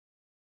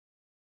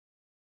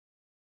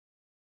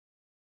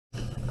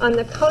On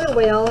the color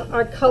wheel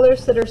are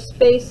colors that are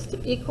spaced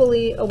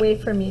equally away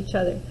from each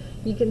other.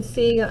 You can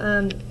see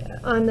on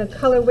the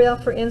color wheel,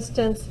 for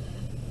instance,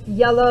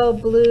 yellow,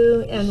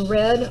 blue, and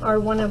red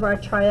are one of our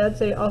triads.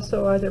 They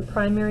also are their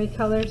primary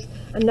colors.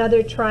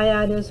 Another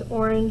triad is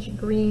orange,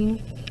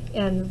 green,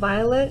 and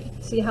violet.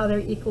 See how they're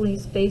equally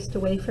spaced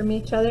away from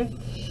each other?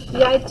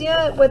 The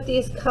idea with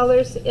these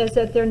colors is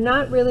that they're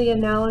not really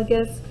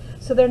analogous,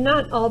 so they're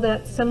not all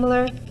that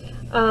similar.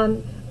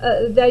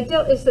 The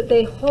idea is that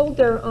they hold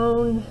their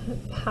own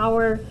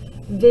power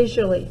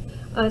visually.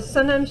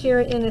 Sometimes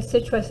you're in a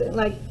situation,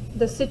 like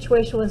the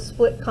situation with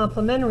split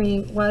complementary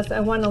was, I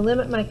want to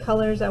limit my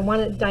colors, I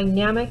want it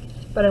dynamic,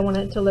 but I want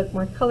it to look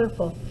more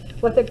colorful.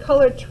 With the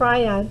color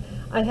triad,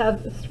 I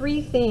have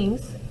three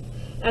things,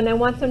 and I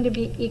want them to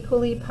be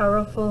equally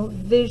powerful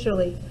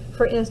visually.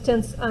 For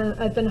instance,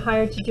 I've been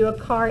hired to do a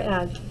car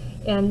ad,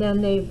 and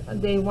then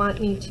they want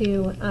me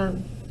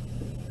to,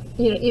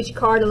 each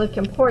car to look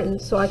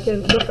important, so I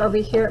can look over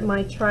here at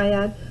my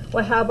triad.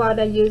 Well, how about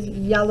I use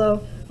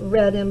yellow,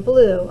 red, and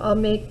blue? I'll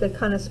make the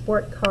kind of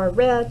sport car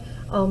red,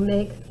 I'll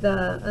make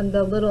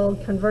the little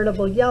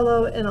convertible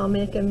yellow, and I'll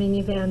make a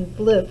minivan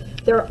blue.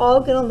 They're all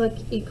going to look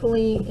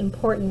equally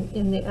important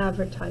in the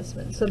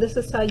advertisement. So this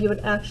is how you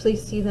would actually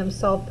see them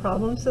solve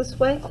problems this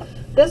way.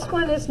 This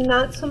one is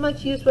not so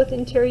much used with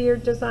interior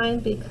design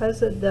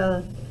because of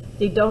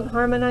they don't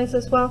harmonize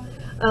as well,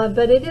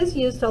 but it is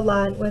used a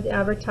lot with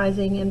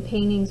advertising and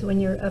paintings when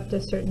you're up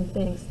to certain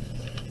things.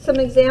 Some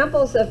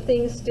examples of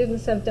things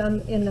students have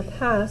done in the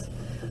past.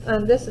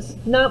 This is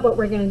not what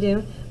we're going to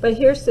do, but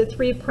here's the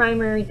three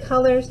primary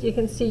colors. You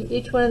can see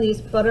each one of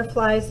these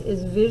butterflies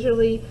is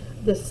visually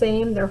the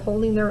same. They're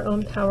holding their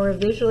own power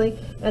visually,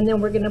 and then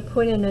we're going to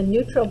put in a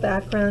neutral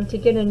background. To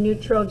get a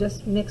neutral,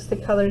 just mix the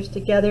colors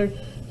together.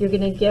 You're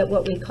going to get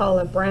what we call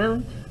a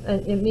brown.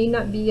 It may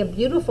not be a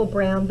beautiful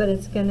brown, but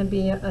it's going to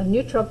be a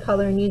neutral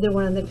color. Neither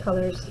one of the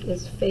colors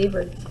is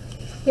favored.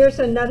 Here's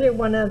another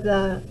one of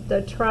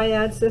the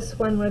triads. This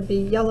one would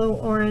be yellow,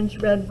 orange,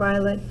 red,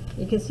 violet.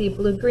 You can see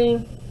blue,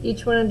 green.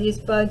 Each one of these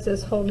buds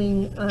is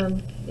holding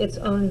its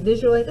own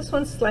visually. This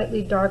one's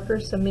slightly darker,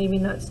 so maybe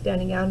not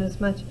standing out as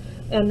much.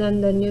 And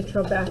then the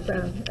neutral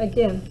background.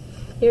 Again,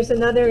 here's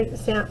another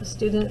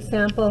student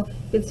sample.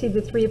 You can see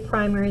the three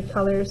primary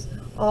colors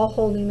all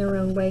holding their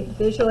own weight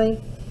visually.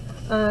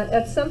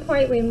 At some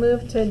point we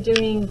moved to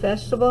doing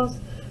vegetables.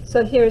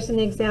 So here's an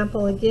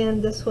example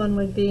again. This one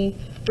would be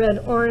red,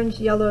 orange,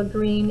 yellow,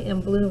 green,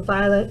 and blue,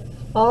 violet,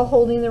 all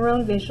holding their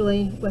own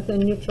visually with a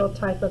neutral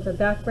type of a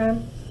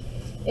background.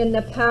 In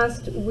the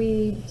past,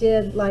 we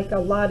did like a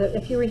lot of,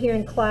 if you were here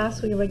in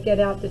class, we would get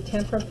out the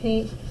tempera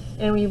paint,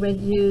 and we would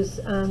use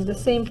the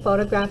same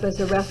photograph as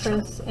a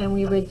reference, and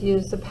we would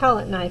use the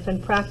palette knife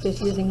and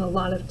practice using a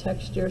lot of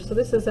texture. So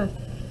this is a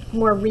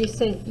more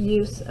recent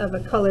use of a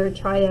color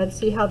triad.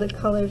 See how the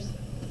colors,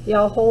 they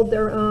all hold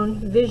their own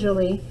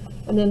visually,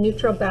 and then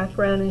neutral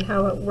background, and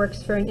how it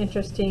works for an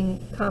interesting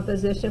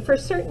composition for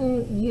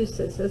certain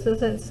uses. This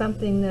isn't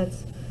something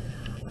that's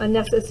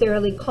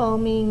unnecessarily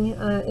calming.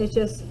 It's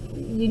just,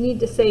 you need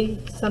to say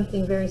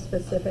something very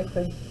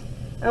specifically.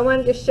 I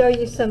wanted to show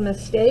you some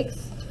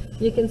mistakes.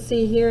 You can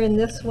see here in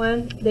this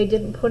one, they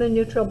didn't put a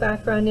neutral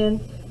background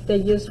in. They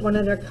used one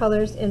of their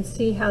colors, and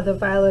see how the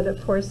violet,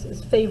 of course,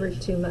 is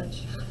favored too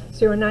much.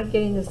 So we're not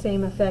getting the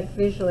same effect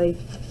visually.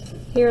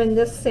 Here in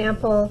this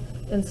sample,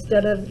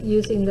 instead of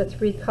using the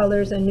three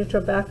colors and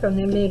neutral background,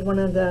 they made one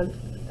of the,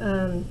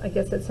 I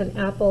guess it's an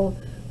apple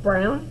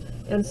brown.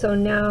 And so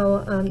now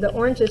the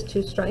orange is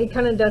too strong. It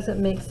kind of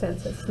doesn't make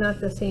sense. It's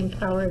not the same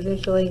power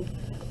visually.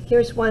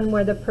 Here's one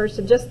where the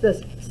person, just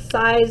the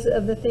size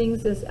of the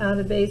things is out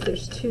of base.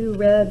 There's two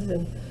reds,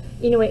 and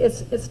anyway,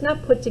 it's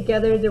not put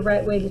together the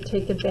right way to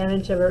take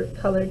advantage of a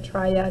colored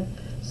triad,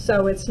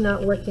 so it's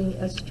not working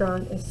as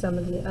strong as some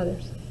of the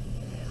others.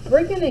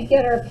 We're going to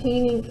get our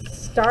painting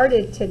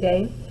started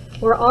today.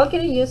 We're all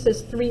going to use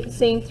this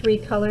same three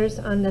colors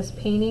on this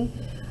painting.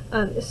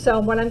 So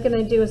what I'm going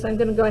to do is I'm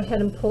going to go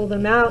ahead and pull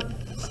them out.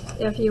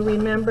 If you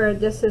remember,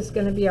 this is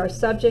going to be our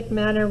subject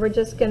matter. We're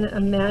just going to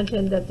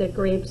imagine that the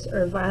grapes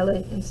are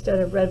violet instead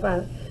of red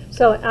violet.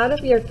 So out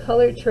of your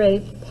color tray,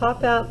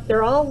 pop out,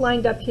 they're all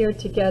lined up here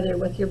together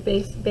with your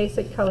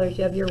basic colors.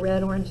 You have your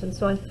red, orange, and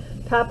so on.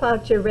 Pop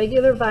out your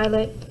regular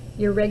violet,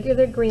 your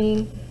regular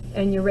green,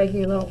 and your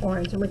regular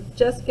orange. And we're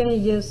just going to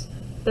use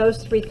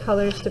those three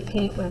colors to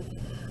paint with.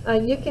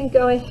 You can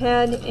go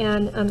ahead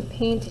and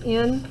paint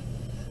in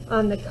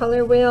on the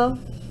color wheel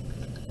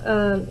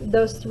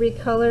those three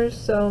colors.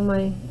 So I'm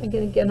going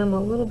to get them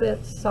a little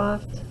bit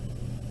soft.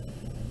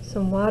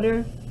 Some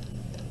water.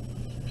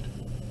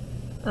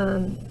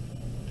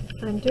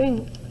 I'm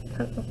doing,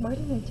 why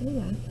did I do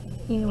that?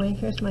 Anyway,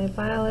 here's my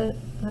violet.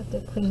 I'll have to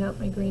clean out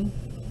my green.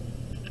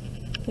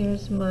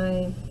 Here's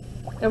my,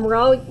 and we're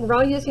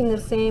all using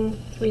the same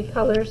three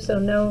colors, so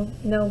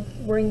no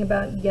worrying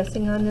about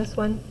guessing on this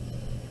one.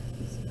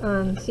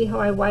 See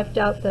how I wiped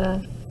out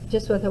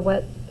just with a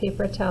wet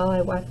paper towel, I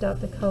wiped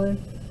out the color.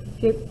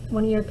 If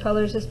one of your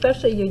colors,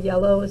 especially your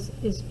yellow,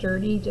 is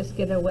dirty, just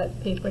get a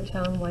wet paper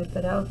towel and wipe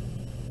it out.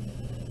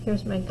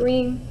 here's my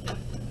green,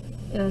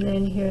 and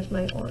then here's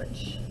my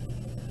orange.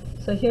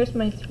 So here's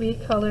my 3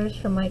 colors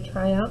from my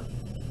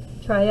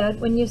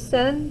Triad. When you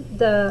send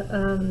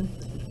the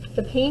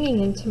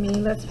painting in to me,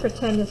 let's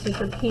pretend this is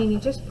your painting,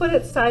 just put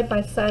it side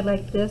by side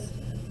like this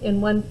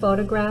in one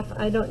photograph.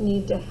 I don't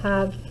need to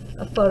have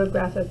a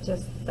photograph of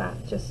just that,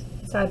 just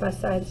side by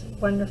side. It's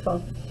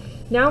wonderful.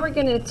 Now we're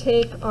going to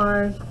take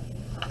our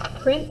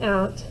print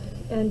out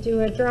and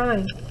do a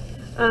drawing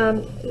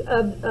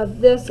of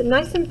this,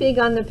 nice and big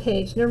on the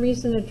page. No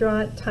reason to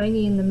draw it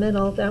tiny in the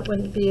middle. That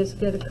wouldn't be as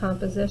good a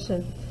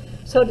composition.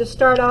 So to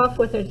start off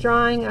with a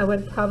drawing, I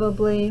would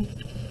probably,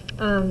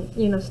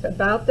 you know,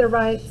 about the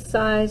right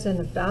size and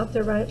about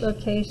the right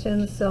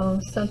location. So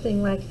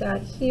something like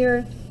that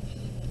here,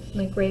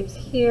 my grapes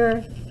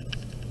here,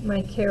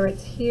 my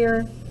carrots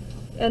here,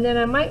 and then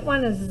I might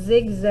want to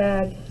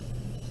zigzag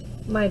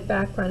my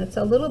background. It's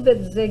a little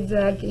bit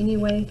zigzag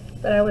anyway,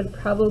 but I would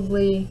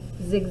probably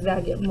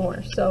zigzag it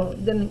more. So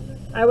then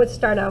I would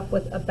start off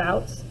with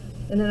abouts,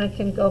 and then I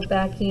can go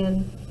back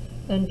in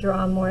and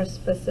draw more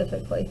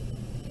specifically.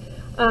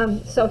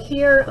 So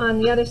here on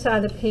the other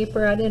side of the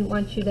paper, I didn't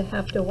want you to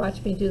have to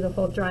watch me do the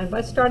whole drawing, but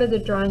I started the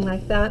drawing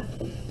like that.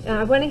 And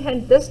I went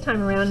ahead this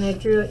time around and I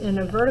drew it in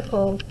a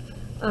vertical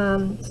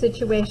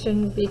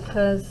situation,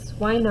 because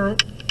why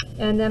not?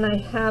 And then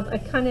I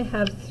kind of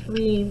have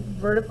 3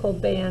 vertical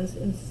bands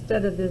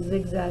instead of the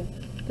zigzag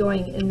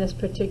going in this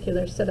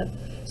particular setup.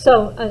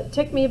 So it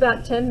took me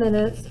about 10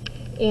 minutes,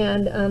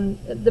 and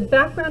the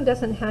background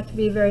doesn't have to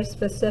be very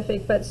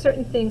specific, but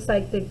certain things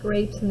like the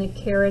grapes and the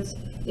carrots,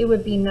 it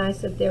would be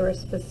nice if they were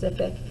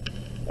specific.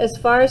 As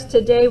far as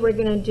today, we're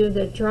going to do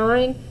the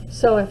drawing.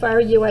 So if I were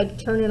you, I'd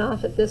turn it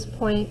off at this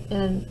point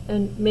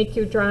and make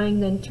your drawing,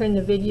 then turn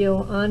the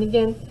video on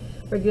again.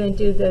 We're going to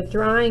do the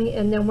drawing,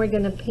 and then we're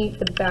going to paint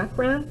the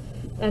background,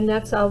 and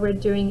that's all we're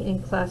doing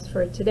in class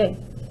for today.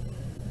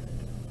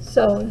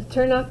 So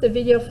turn off the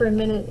video for a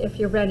minute if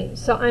you're ready.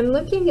 So I'm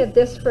looking at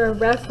this for a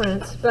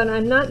reference, but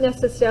I'm not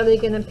necessarily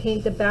going to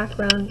paint the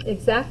background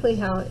exactly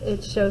how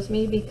it shows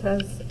me,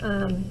 because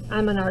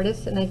I'm an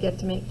artist and I get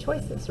to make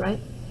choices, right?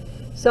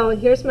 So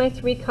here's my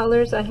 3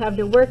 colors I have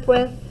to work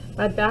with.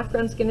 My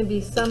background's going to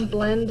be some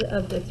blend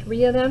of the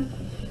 3 of them.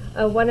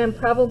 What I'm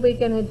probably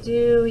going to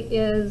do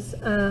is,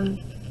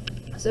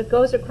 so it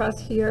goes across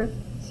here.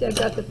 See, I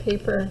got the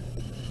paper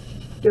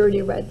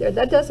dirty right there.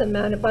 That doesn't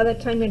matter. By the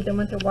time you're done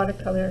with the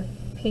watercolor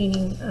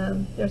painting,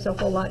 there's a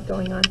whole lot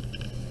going on.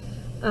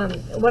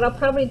 What I'll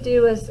probably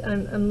do is,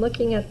 I'm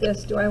looking at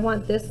this. Do I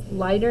want this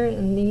lighter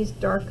and these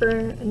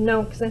darker?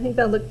 No, because I think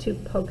that'll look too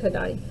polka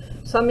dotty.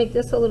 So I'll make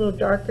this a little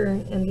darker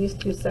and these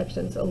 2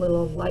 sections a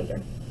little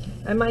lighter.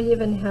 I might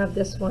even have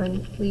this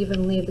one, leave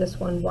this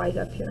one white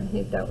up here. I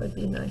think that would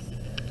be nice.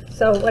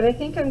 So what I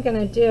think I'm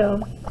going to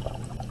do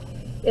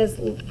is,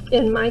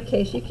 in my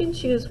case, you can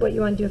choose what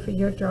you want to do for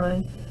your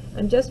drawing.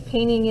 I'm just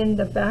painting in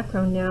the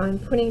background now. I'm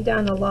putting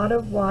down a lot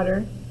of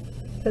water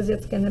because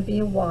it's going to be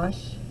a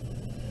wash.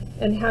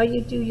 And how you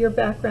do your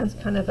background's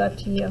kind of up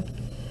to you.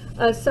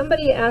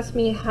 Somebody asked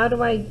me, how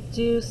do I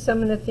do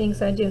some of the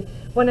things I do?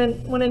 When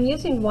I'm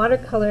using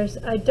watercolors,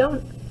 I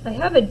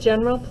have a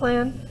general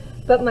plan,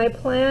 but my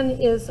plan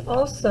is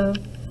also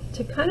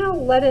to kind of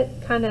let it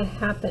kind of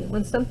happen.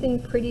 When something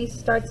pretty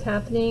starts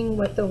happening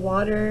with the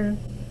water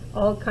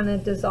all kind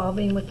of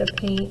dissolving with the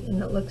paint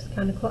and it looks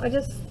kind of cool, I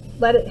just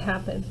let it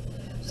happen.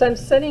 So I'm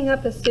setting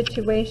up a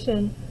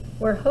situation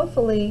where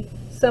hopefully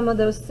some of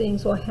those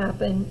things will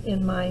happen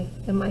in my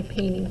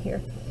painting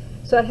here.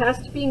 So it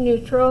has to be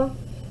neutral.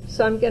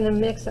 So I'm going to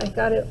mix. I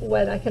got it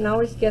wet. I can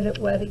always get it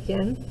wet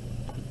again.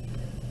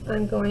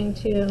 I'm going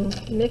to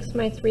mix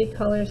my 3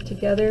 colors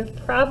together.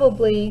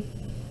 Probably,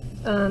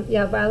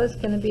 yeah, violet's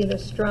going to be the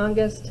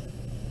strongest.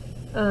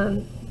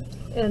 And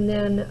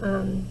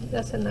then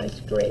that's a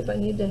nice grape. I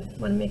want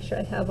to make sure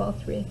I have all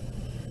 3.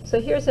 So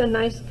here's a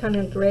nice kind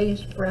of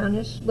grayish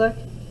brownish look.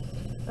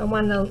 I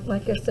want to,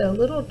 like I said, a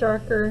little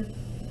darker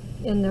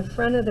in the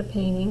front of the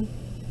painting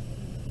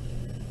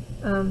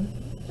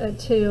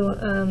to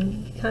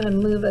kind of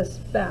move us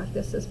back.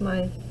 This is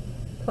my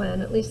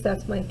plan. At least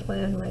that's my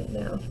plan right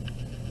now.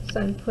 So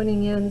I'm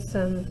putting in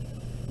some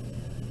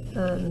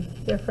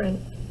different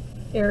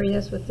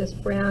areas with this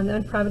brown.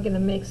 I'm probably going to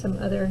make some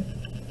other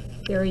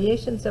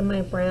variations of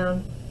my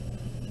brown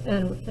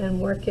and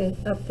work it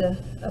up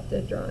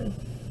the drawing.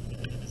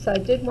 So I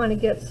did want to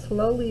get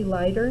slowly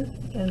lighter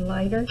and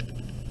lighter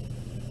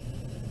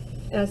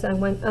as I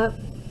went up.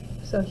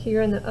 So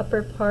here in the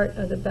upper part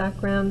of the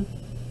background,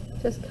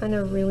 just kind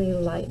of really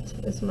light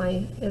is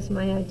my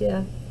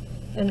idea.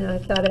 And then I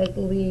thought I'd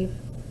leave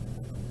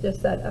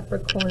just that upper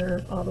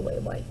corner all the way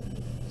white.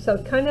 So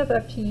kind of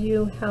up to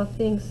you how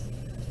things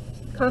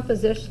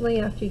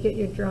compositionally, after you get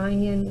your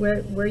drawing in,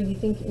 where you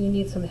think you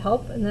need some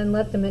help, and then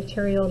let the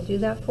material do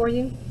that for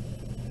you.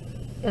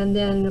 And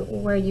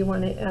then where you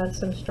want to add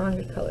some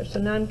stronger color. So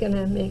now I'm going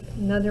to make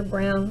another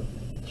brown.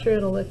 Sure,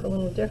 it'll look a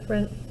little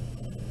different.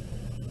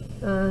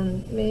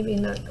 Maybe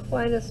not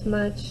quite as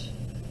much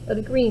of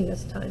the green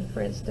this time,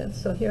 for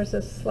instance. So here's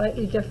a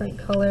slightly different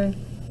color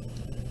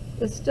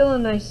It's still a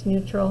nice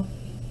neutral,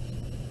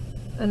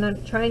 and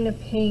I'm trying to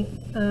paint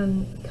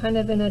kind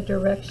of in a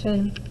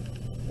direction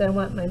that I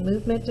want my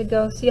movement to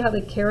go. See how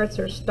the carrots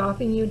are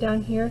stopping you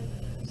down here?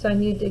 So I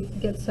need to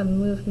get some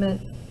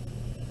movement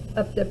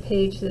up the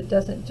page that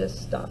doesn't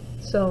just stop.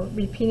 So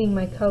repeating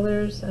my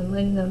colors and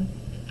letting them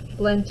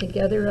blend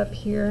together up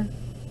here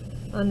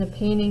on the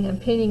painting. I'm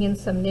painting in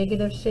some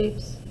negative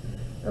shapes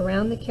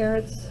around the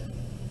carrots,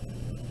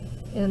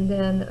 and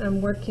then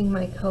I'm working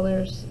my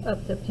colors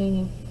up the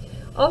painting.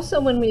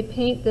 Also, when we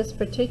paint this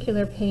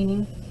particular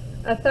painting,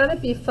 I thought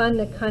it'd be fun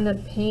to kind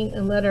of paint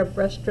and let our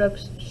brush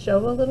strokes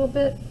show a little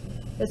bit.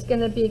 It's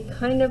going to be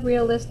kind of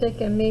realistic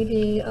and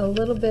maybe a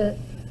little bit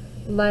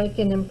like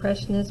an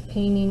impressionist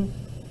painting,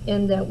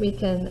 in that we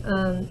can,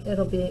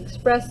 it'll be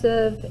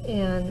expressive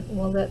and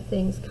we'll let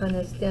things kind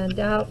of stand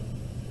out.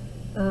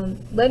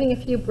 Letting a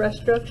few brush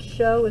strokes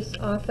show is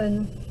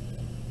often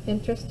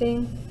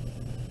interesting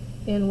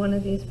in one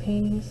of these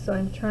paintings, so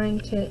I'm trying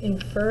to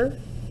infer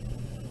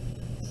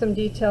some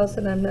details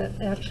that I'm not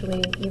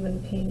actually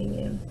even painting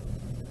in.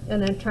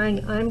 And I'm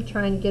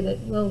trying to get it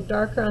a little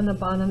darker on the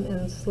bottom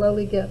and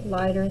slowly get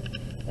lighter.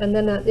 And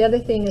then the other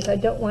thing is I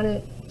don't want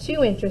it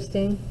too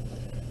interesting,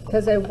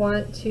 because I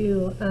want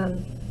to,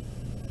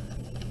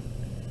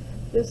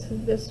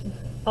 this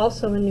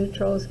also in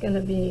neutral is going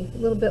to be a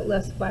little bit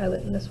less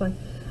violet in this one.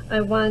 I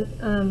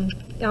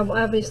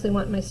obviously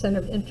want my center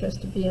of interest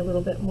to be a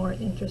little bit more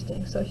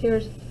interesting. So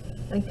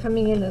I'm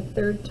coming in a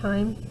third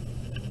time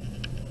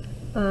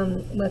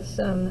with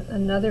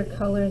another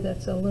color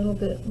that's a little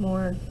bit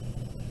more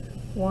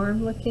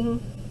warm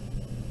looking,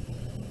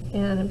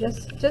 and I'm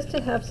just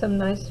to have some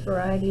nice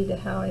variety to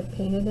how I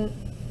painted it.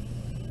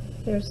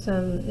 Here's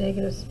some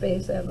negative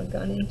space I haven't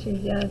gone into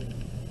yet.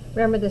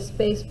 Remember the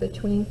space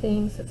between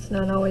things, it's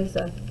not always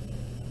a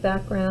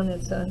background,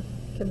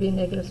 could be a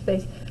negative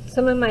space.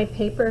 Some of my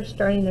paper is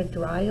starting to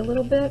dry a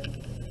little bit,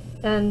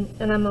 and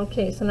I'm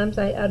okay. Sometimes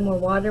I add more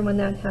water when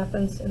that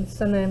happens, and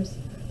sometimes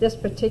this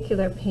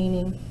particular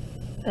painting,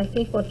 I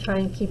think we'll try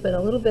and keep it a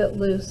little bit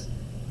loose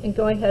and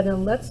go ahead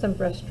and let some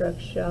brush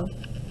strokes show.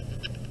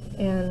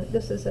 And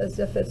this is as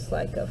if it's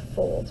like a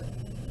fold.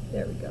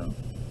 There we go.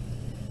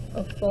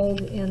 A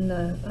fold in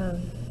the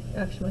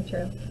actual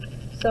material.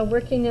 So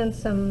working in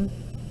some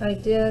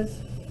ideas,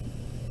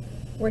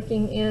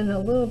 working in a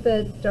little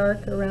bit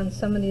dark around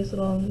some of these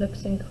little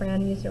nooks and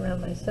crannies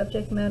around my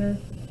subject matter,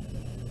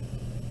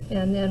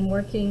 and then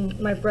working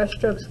my brush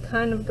strokes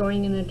kind of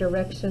going in a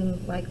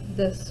direction like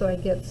this, so I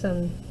get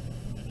some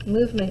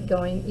movement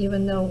going,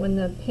 even though when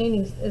the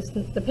painting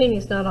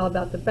is not all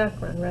about the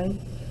background, right?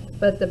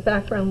 But the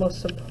background will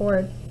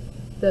support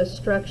the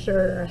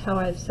structure or how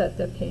I've set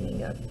the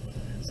painting up.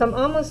 So I'm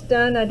almost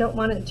done. I don't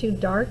want it too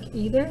dark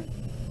either.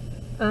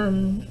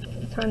 I'm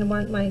trying to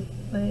want my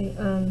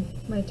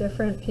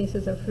different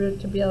pieces of fruit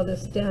to be able to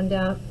stand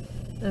out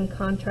and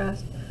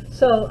contrast.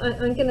 So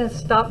I'm going to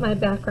stop my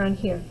background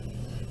here.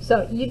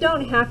 So you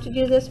don't have to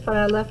do this, but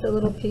I left a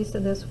little piece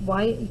of this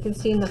white. You can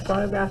see in the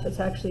photograph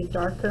it's actually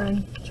darker.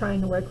 I'm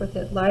trying to work with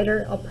it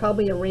lighter. I'll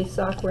probably erase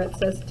off where it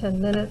says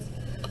 10 minutes.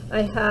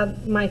 I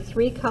have my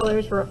 3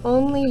 colors. We're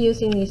only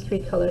using these 3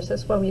 colors.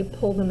 That's why we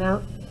pulled them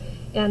out.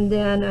 And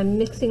then I'm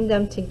mixing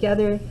them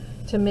together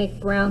to make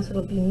brown, so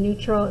it'll be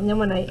neutral. And then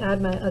when I add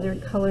my other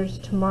colors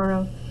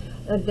tomorrow,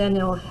 then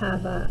it'll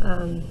have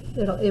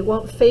it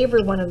won't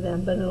favor one of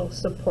them, but it'll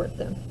support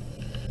them.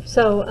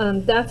 So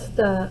that's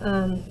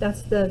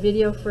the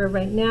video for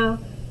right now,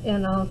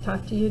 and I'll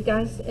talk to you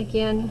guys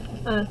again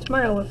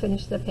tomorrow. We'll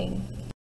finish the painting.